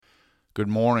Good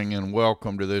morning and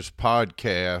welcome to this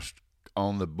podcast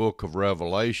on the book of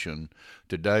Revelation.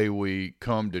 Today we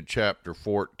come to chapter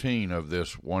 14 of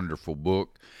this wonderful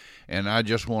book, and I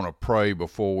just want to pray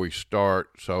before we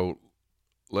start, so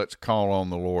let's call on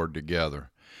the Lord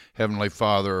together. Heavenly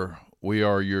Father, we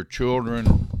are your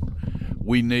children.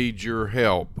 We need your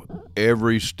help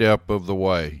every step of the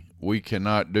way. We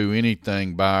cannot do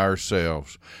anything by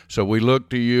ourselves. So we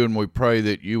look to you and we pray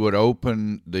that you would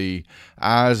open the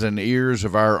eyes and ears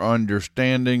of our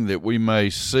understanding, that we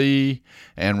may see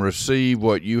and receive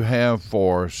what you have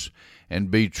for us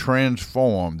and be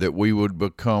transformed, that we would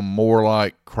become more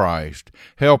like Christ.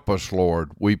 Help us,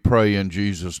 Lord, we pray in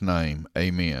Jesus' name.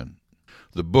 Amen.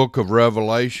 The book of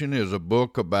Revelation is a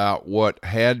book about what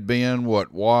had been,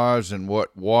 what was, and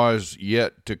what was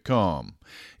yet to come.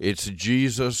 It's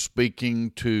Jesus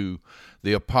speaking to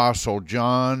the Apostle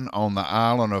John on the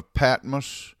island of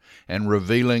Patmos and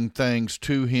revealing things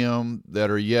to him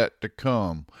that are yet to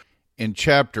come. In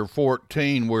chapter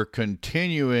 14, we're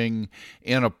continuing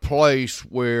in a place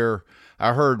where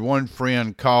I heard one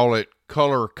friend call it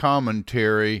color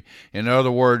commentary. In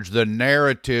other words, the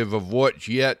narrative of what's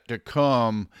yet to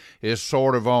come is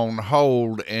sort of on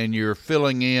hold, and you're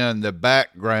filling in the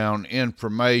background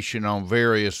information on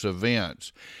various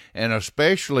events. And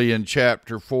especially in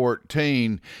chapter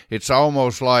 14, it's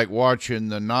almost like watching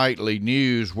the nightly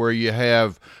news where you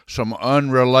have some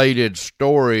unrelated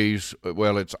stories.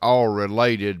 Well, it's all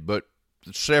related, but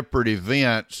separate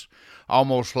events.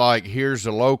 Almost like here's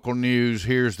the local news,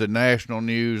 here's the national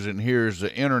news, and here's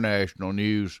the international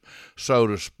news, so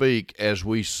to speak, as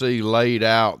we see laid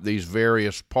out these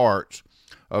various parts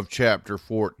of chapter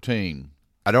 14.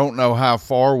 I don't know how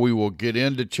far we will get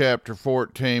into chapter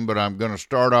 14, but I'm going to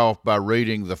start off by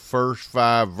reading the first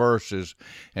 5 verses,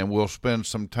 and we'll spend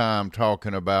some time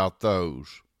talking about those.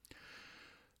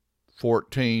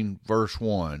 14, verse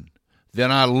 1. Then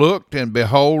I looked, and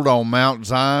behold, on Mount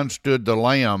Zion stood the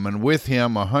Lamb, and with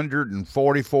him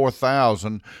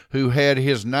 144,000 who had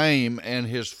his name and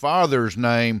his Father's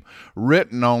name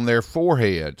written on their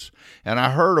foreheads. And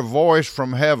I heard a voice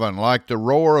from heaven like the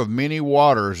roar of many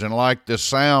waters and like the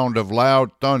sound of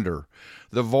loud thunder.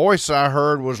 The voice I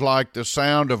heard was like the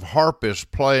sound of harpists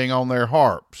playing on their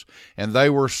harps, and they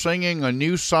were singing a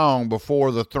new song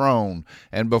before the throne,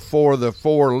 and before the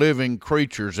 4 living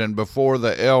creatures, and before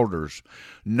the elders.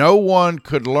 No one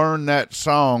could learn that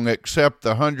song except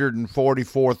the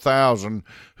 144,000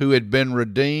 who had been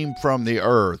redeemed from the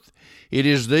earth. It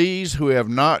is these who have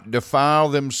not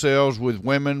defiled themselves with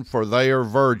women, for they are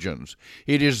virgins.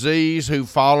 It is these who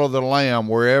follow the Lamb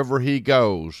wherever he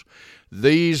goes.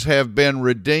 These have been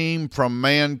redeemed from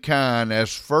mankind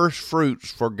as first fruits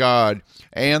for God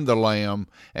and the Lamb,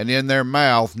 and in their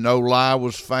mouth no lie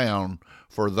was found,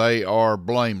 for they are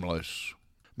blameless.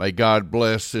 May God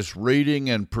bless this reading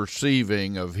and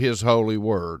perceiving of his holy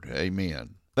word.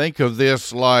 Amen. Think of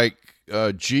this like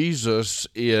Jesus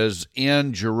is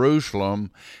in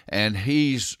Jerusalem, and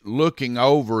he's looking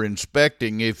over,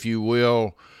 inspecting, if you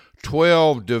will,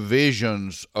 12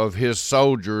 divisions of his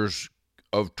soldiers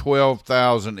of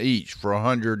 12,000 each for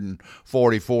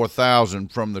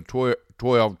 144,000 from the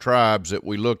 12 tribes that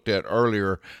we looked at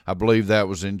earlier. I believe that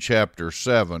was in chapter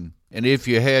 7. And if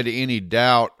you had any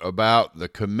doubt about the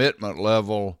commitment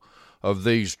level of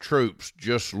these troops,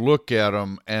 just look at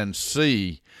them and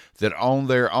see that on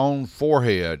their own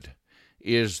forehead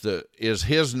is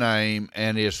his name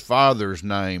and his Father's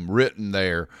name written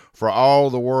there for all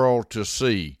the world to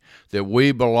see, that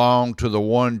we belong to the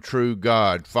one true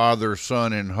God, Father,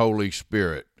 Son, and Holy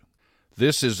Spirit.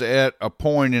 This is at a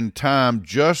point in time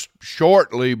just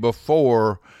shortly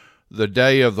before the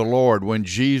day of the Lord, when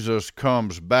Jesus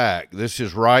comes back. This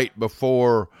is right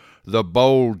before the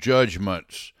bowl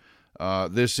judgments.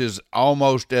 This is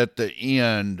almost at the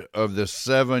end of the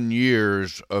 7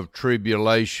 years of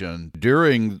tribulation.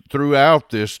 Throughout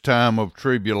this time of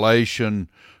tribulation,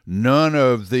 none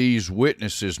of these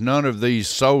witnesses, none of these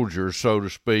soldiers, so to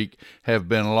speak, have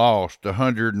been lost.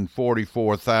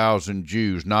 144,000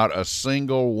 Jews, not a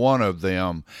single one of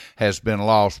them has been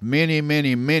lost. Many,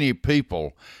 many, many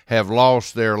people have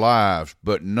lost their lives,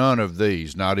 but none of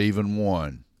these, not even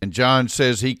one. And John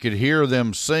says he could hear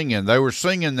them singing. They were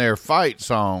singing their fight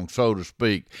song, so to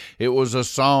speak. It was a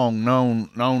song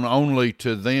known only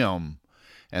to them,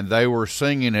 and they were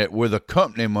singing it with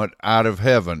accompaniment out of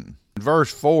heaven. In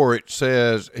verse 4, it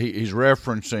says, he's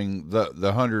referencing the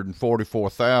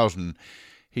 144,000.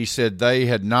 He said they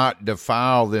had not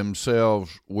defiled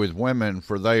themselves with women,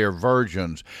 for they are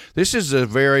virgins. This is the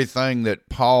very thing that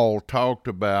Paul talked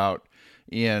about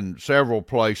in several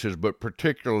places, but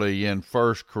particularly in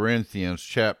 1 Corinthians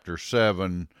chapter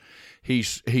 7, he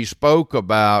spoke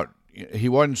about, he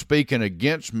wasn't speaking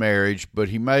against marriage, but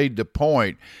he made the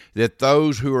point that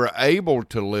those who are able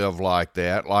to live like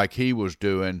that, like he was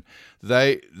doing,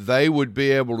 they would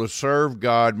be able to serve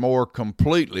God more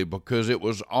completely, because it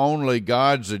was only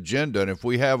God's agenda. And if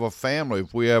we have a family,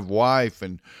 if we have wife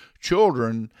and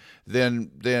children,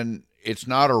 then it's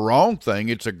not a wrong thing.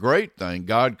 It's a great thing.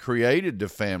 God created the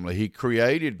family. He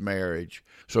created marriage.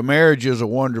 So marriage is a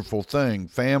wonderful thing.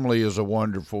 Family is a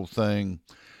wonderful thing.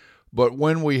 But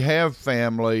when we have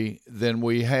family, then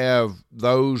we have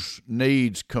those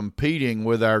needs competing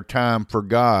with our time for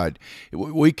God.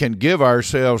 We can give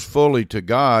ourselves fully to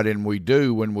God, and we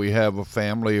do when we have a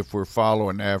family if we're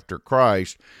following after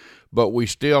Christ, but we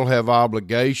still have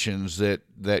obligations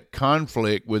that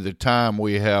conflict with the time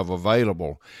we have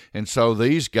available. And so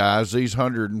these guys, these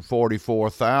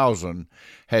 144,000,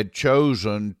 had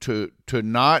chosen to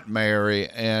not marry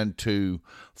and to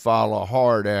follow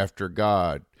hard after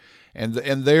God. And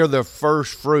they're the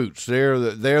first fruits. They're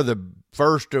the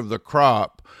first of the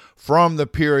crop from the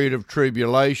period of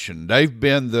tribulation. They've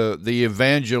been the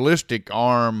evangelistic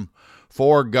arm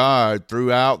for God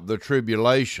throughout the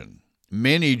tribulation.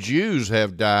 Many Jews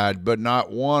have died, but not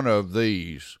one of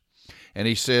these. And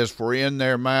he says, for in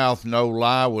their mouth no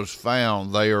lie was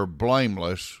found. They are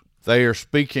blameless. They are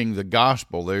speaking the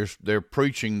gospel. They're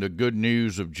preaching the good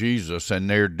news of Jesus, and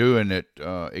they're doing it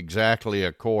exactly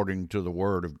according to the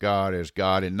word of God as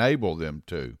God enabled them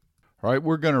to. All right,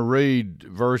 we're going to read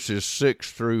verses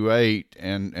 6 through 8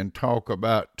 and talk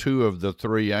about two of the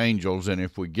three angels, and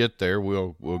if we get there,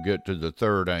 we'll get to the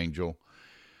third angel,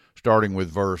 starting with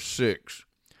verse 6.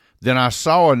 Then I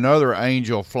saw another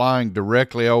angel flying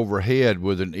directly overhead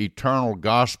with an eternal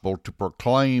gospel to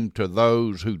proclaim to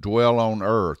those who dwell on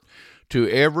earth, to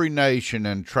every nation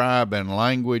and tribe and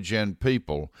language and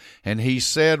people. And he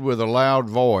said with a loud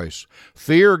voice,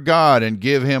 fear God and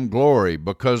give him glory,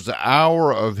 because the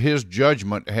hour of his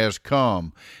judgment has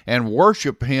come, and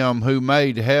worship him who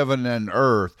made heaven and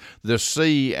earth, the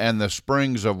sea and the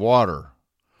springs of water.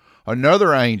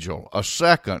 Another angel, a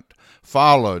second,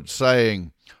 followed,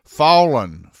 saying,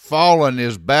 Fallen, fallen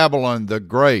is Babylon the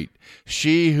Great,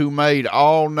 she who made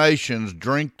all nations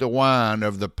drink the wine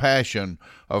of the passion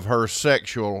of her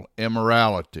sexual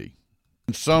immorality.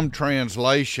 In some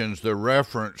translations, the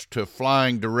reference to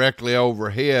flying directly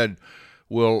overhead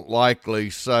will likely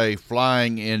say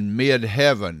flying in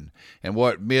mid-heaven. And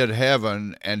what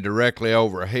mid-heaven and directly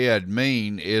overhead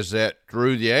mean is that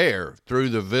through the air, through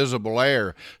the visible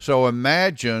air. So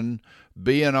imagine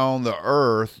being on the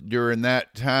earth during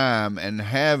that time and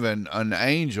having an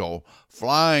angel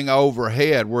flying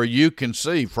overhead where you can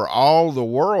see, for all the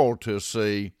world to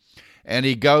see, and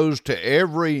he goes to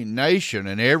every nation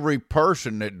and every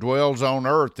person that dwells on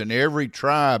earth and every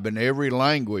tribe and every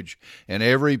language and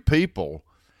every people,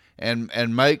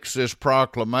 and makes this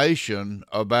proclamation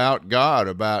about God,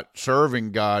 about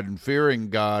serving God and fearing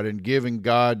God and giving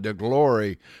God the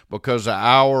glory, because the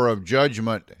hour of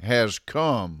judgment has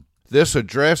come. This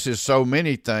addresses so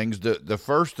many things. The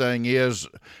first thing is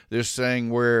this thing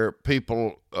where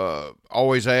people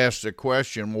always ask the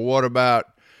question, well, what about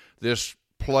this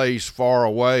place far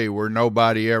away where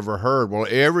nobody ever heard? Well,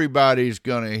 everybody's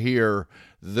going to hear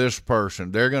this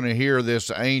person. They're going to hear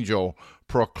this angel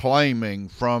proclaiming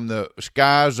from the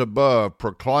skies above,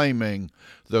 proclaiming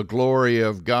the glory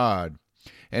of God.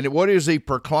 And what is he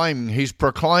proclaiming? He's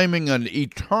proclaiming an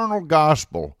eternal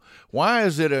gospel. Why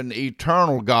is it an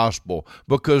eternal gospel?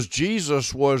 Because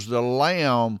Jesus was the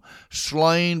Lamb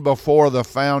slain before the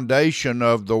foundation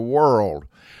of the world.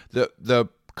 The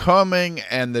coming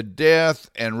and the death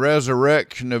and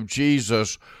resurrection of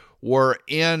Jesus were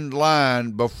in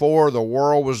line before the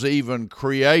world was even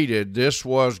created. This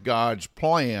was God's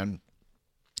plan,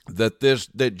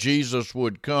 that Jesus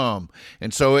would come.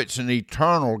 And so it's an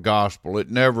eternal gospel. It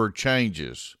never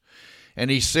changes. And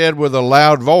he said with a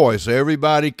loud voice,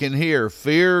 everybody can hear,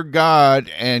 fear God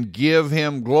and give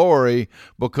him glory,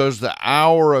 because the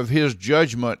hour of his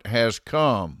judgment has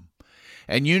come.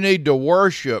 And you need to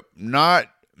worship not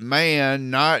man,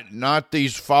 not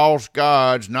these false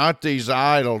gods, not these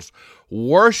idols.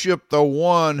 Worship the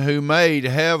one who made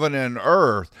heaven and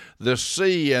earth, the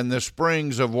sea and the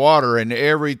springs of water and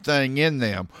everything in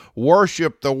them.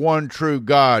 Worship the one true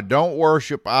God. Don't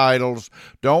worship idols.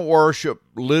 Don't worship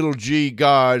little g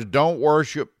gods. Don't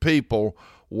worship people.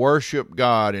 Worship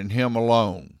God and him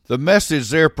alone. The message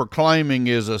they're proclaiming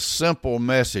is a simple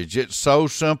message. It's so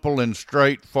simple and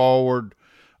straightforward.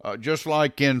 Just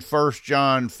like in 1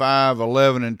 John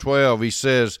 5:11 and 12, he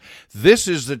says, "This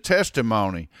is the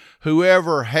testimony.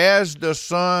 Whoever has the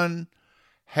Son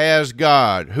has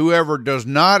God. Whoever does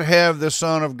not have the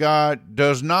Son of God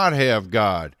does not have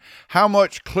God." How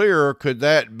much clearer could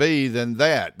that be than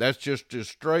that? That's just as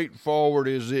straightforward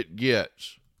as it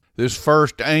gets. This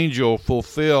first angel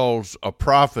fulfills a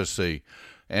prophecy,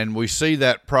 and we see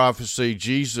that prophecy,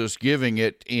 Jesus giving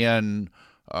it in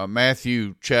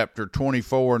Matthew chapter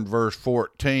 24 and verse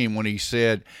 14, when he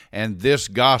said, "And this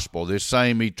gospel," this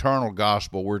same eternal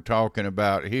gospel we're talking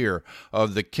about here,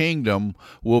 "of the kingdom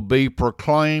will be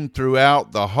proclaimed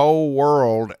throughout the whole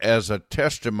world as a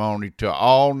testimony to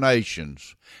all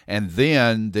nations, and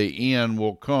then the end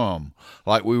will come."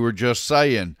 Like we were just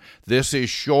saying, this is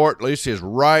shortly, this is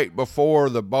right before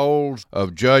the bowls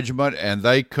of judgment, and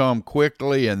they come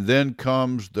quickly, and then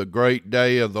comes the great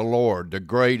day of the Lord, the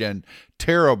great and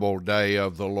terrible day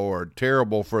of the Lord.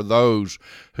 Terrible for those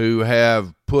who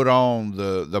have put on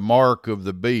the mark of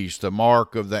the beast, the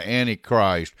mark of the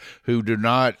Antichrist, who do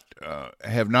not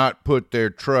have not put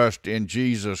their trust in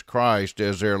Jesus Christ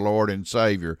as their Lord and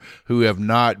Savior, who have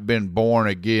not been born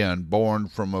again, born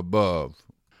from above.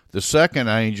 The second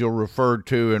angel, referred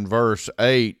to in verse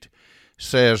 8,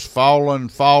 says, "Fallen,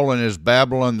 fallen is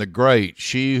Babylon the Great,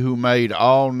 she who made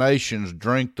all nations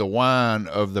drink the wine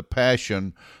of the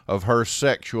passion of her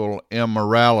sexual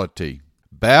immorality."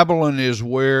 Babylon is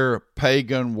where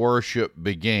pagan worship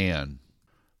began.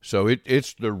 So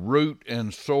it's the root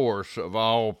and source of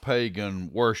all pagan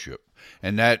worship.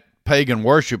 And that pagan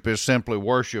worship is simply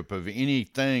worship of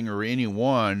anything or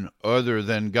anyone other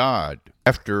than God.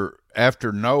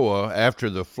 After Noah, after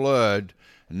the flood,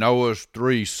 Noah's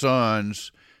three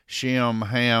sons, Shem,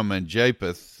 Ham, and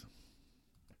Japheth,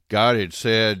 God had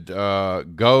said,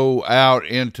 go out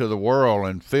into the world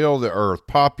and fill the earth,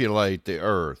 populate the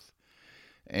earth.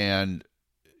 And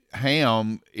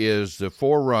Ham is the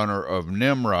forerunner of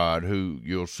Nimrod, who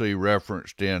you'll see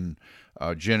referenced in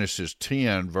Genesis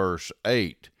 10, verse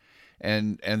 8.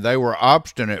 And they were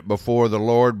obstinate before the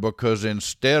Lord, because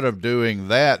instead of doing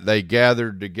that, they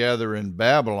gathered together in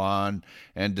Babylon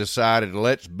and decided,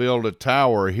 let's build a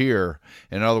tower here.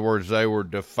 In other words, they were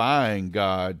defying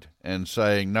God and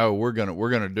saying, no, we're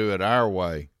gonna do it our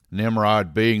way.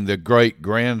 Nimrod being the great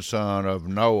grandson of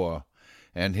Noah,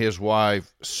 and his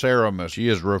wife Saramis, she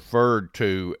is referred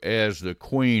to as the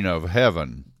Queen of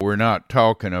Heaven. We're not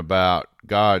talking about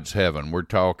God's heaven. We're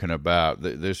talking about,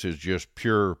 this is just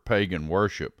pure pagan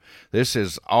worship. This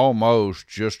is almost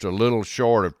just a little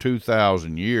short of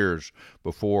 2,000 years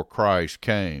before Christ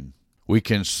came. We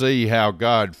can see how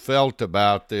God felt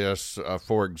about this,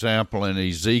 for example, in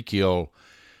Ezekiel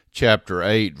chapter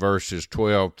 8, verses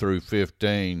 12 through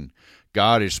 15.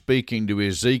 God is speaking to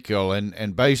Ezekiel,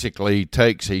 and basically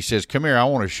he says, come here, I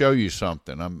want to show you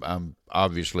something. I'm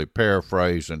obviously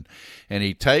paraphrasing. And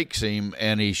he takes him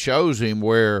and he shows him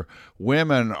where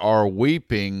women are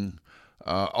weeping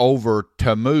over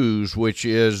Tammuz, which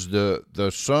is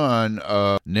the son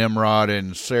of Nimrod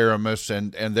and Saramis,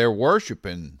 and they're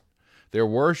worshiping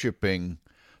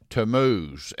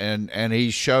Tammuz. And he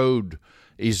showed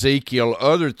Ezekiel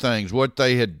other things. What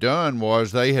they had done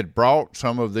was they had brought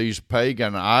some of these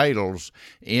pagan idols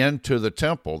into the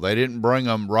temple. They didn't bring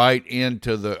them right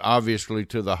into obviously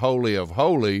to the Holy of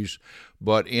Holies,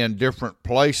 but in different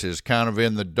places, kind of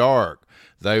in the dark.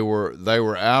 They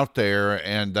were out there,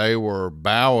 and they were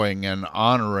bowing and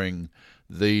honoring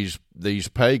these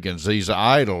pagans, these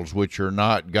idols, which are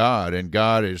not God. And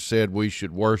God has said we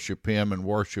should worship him and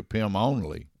worship him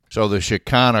only. So the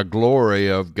Shekinah glory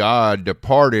of God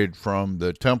departed from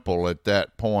the temple at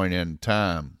that point in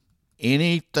time.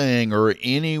 Anything or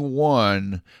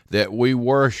anyone that we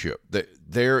worship,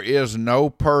 there is no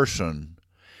person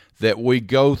that we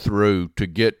go through to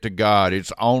get to God.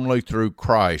 It's only through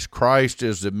Christ. Christ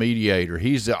is the mediator.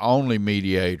 He's the only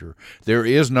mediator. There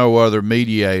is no other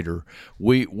mediator.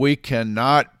 We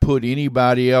cannot put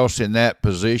anybody else in that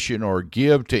position or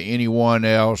give to anyone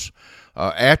else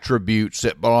attributes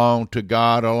that belong to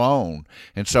God alone.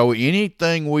 And so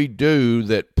anything we do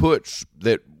that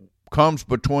comes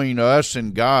between us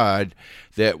and God,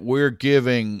 that we're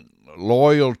giving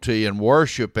loyalty and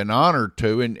worship and honor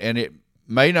to, and it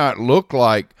may not look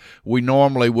like we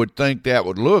normally would think that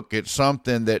would look. It's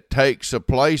something that takes a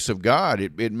place of God.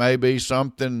 It may be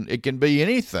something, it can be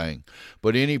anything,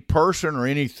 but any person or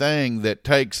anything that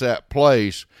takes that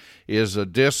place is a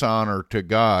dishonor to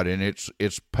God, and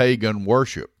it's pagan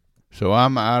worship. So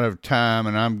I'm out of time,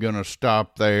 and I'm going to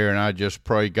stop there, and I just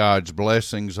pray God's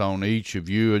blessings on each of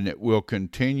you, and that we'll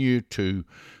continue to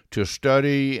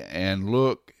study and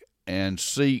look and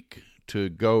seek to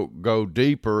go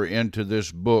deeper into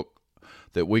this book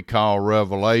that we call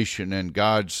Revelation, and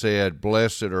God said,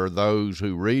 "Blessed are those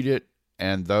who read it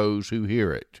and those who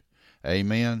hear it."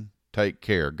 Amen. Take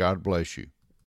care. God bless you.